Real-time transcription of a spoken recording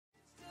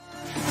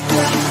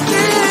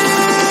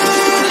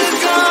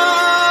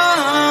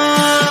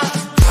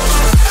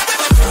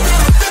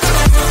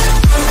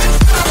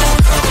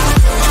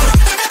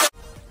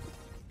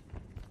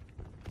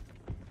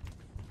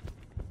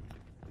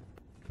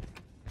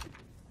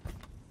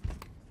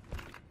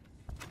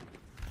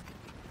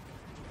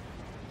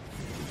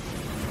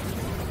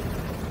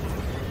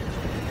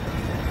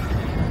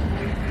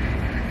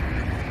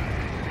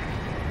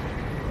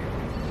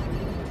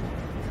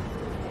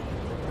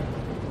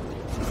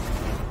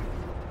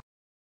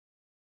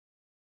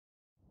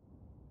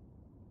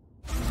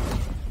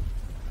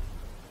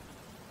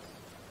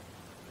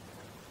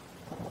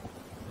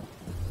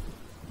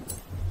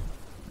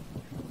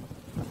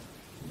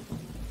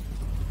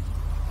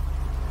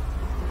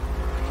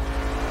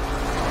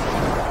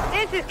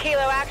This is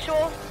Kilo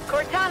Actual.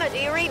 Cortana, do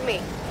you read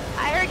me?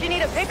 I heard you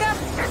need a pickup?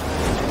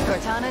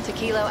 Cortana to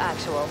Kilo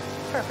Actual.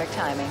 Perfect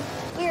timing.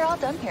 We are all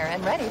done here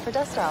and ready for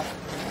dust-off.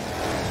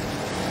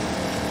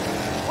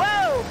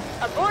 Whoa!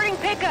 A boarding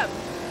pickup!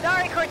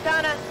 Sorry,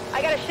 Cortana.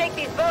 I gotta shake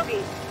these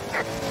bogies.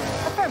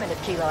 Affirmative,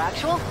 Kilo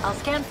Actual. I'll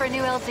scan for a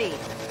new LZ.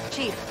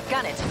 Chief,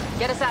 gun it.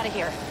 Get us out of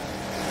here.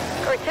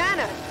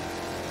 Cortana,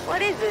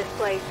 what is this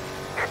place?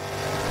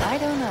 I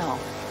don't know.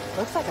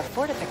 Looks like a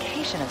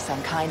fortification of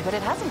some kind, but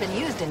it hasn't been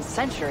used in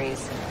centuries.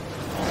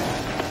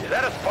 Is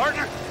that us,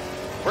 partner?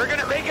 We're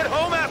gonna make it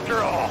home after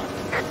all!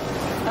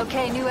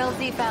 Okay, new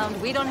LZ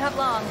found. We don't have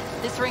long.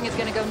 This ring is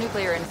gonna go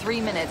nuclear in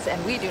 3 minutes,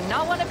 and we do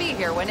not want to be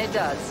here when it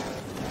does.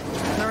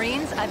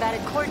 Marines, I've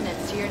added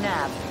coordinates to your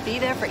nav. Be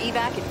there for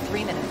evac in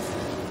 3 minutes.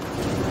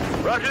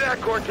 Roger that,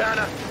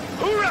 Cortana.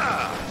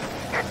 Hoorah!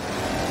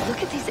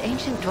 Look at these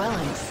ancient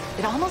dwellings.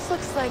 It almost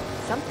looks like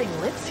something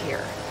lives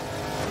here.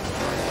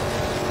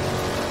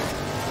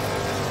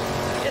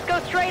 Just go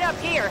straight up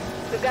here.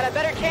 We've got a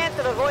better chance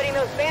of avoiding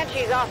those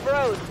banshees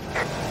off-road.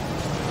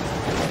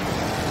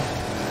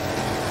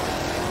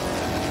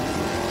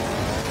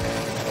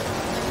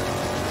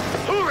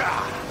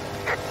 Hoorah!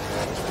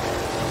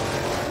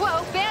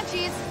 Whoa,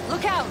 banshees!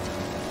 Look out!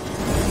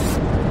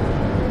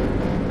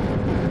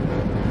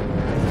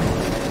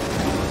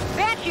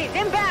 Banshees,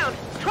 inbound!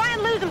 Try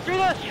and lose them through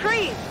those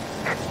trees!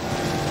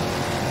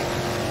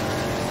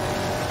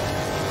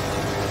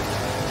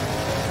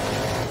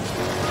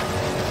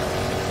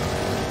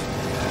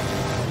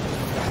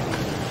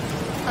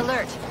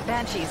 Alert!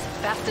 Banshees,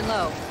 fast and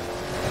low.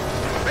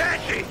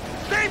 Banshee!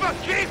 Save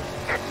us, Chief!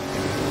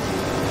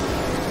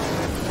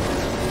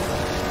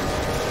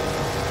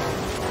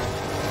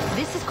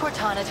 This is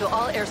Cortana to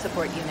all air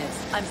support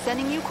units. I'm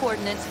sending you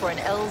coordinates for an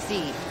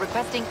LZ,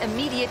 requesting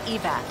immediate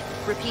evac.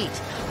 Repeat,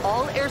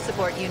 all air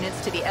support units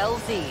to the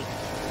LZ.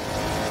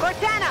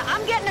 Cortana,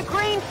 I'm getting a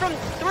green from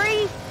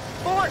 3,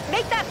 4,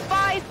 make that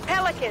 5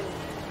 Pelicans.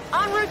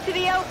 En route to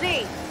the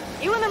LZ.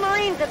 You and the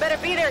Marines had better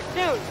be there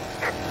soon.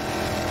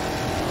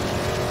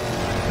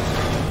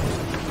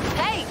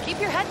 Hey, keep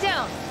your head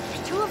down.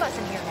 There's 2 of us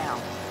in here now.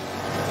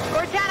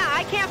 Cortana,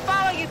 I can't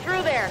follow you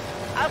through there.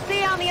 I'll see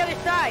you on the other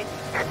side.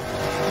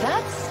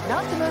 That's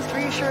not the most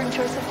reassuring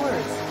choice of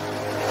words.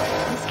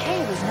 This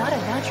cave is not a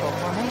natural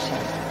formation.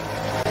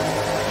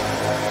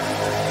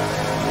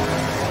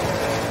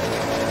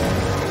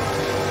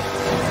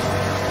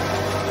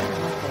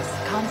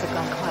 Comms have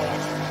gone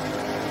quiet.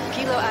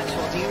 Kilo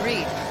Actual, do you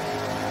read?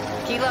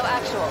 Kilo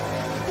Actual.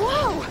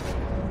 Whoa!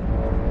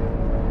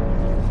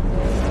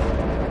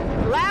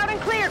 Loud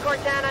and clear,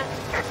 Cortana.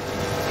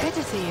 Good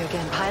to see you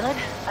again, pilot.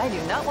 I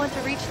do not want to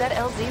reach that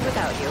LZ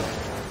without you.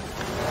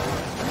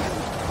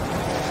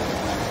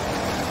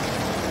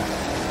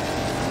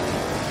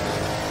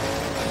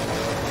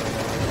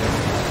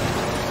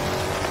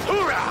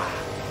 Hoorah!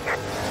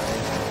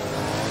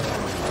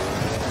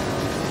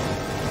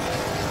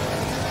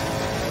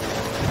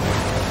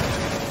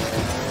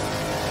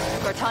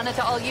 Cortana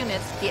to all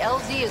units, the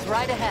LZ is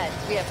right ahead.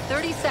 We have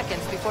 30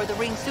 seconds before the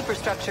ring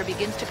superstructure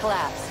begins to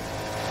collapse.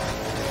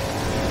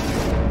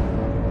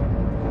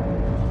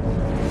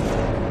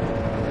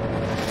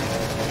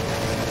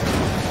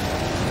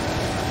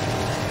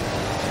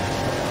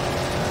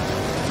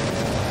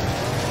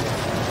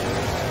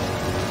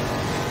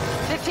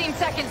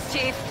 Seconds,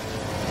 Chief.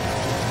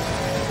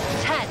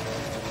 10,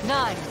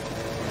 9,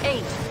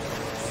 8,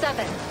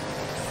 7,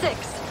 6,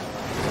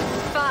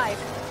 5,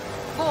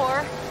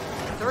 4,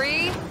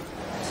 3,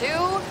 2,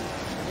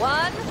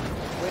 1.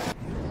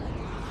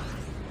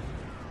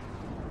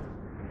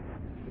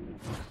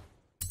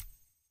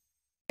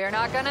 You're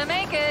not gonna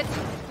make it.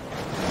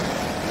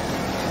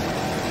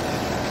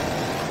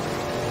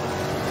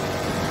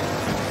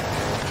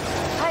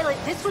 Pilot,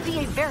 this would be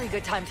a very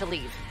good time to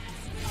leave.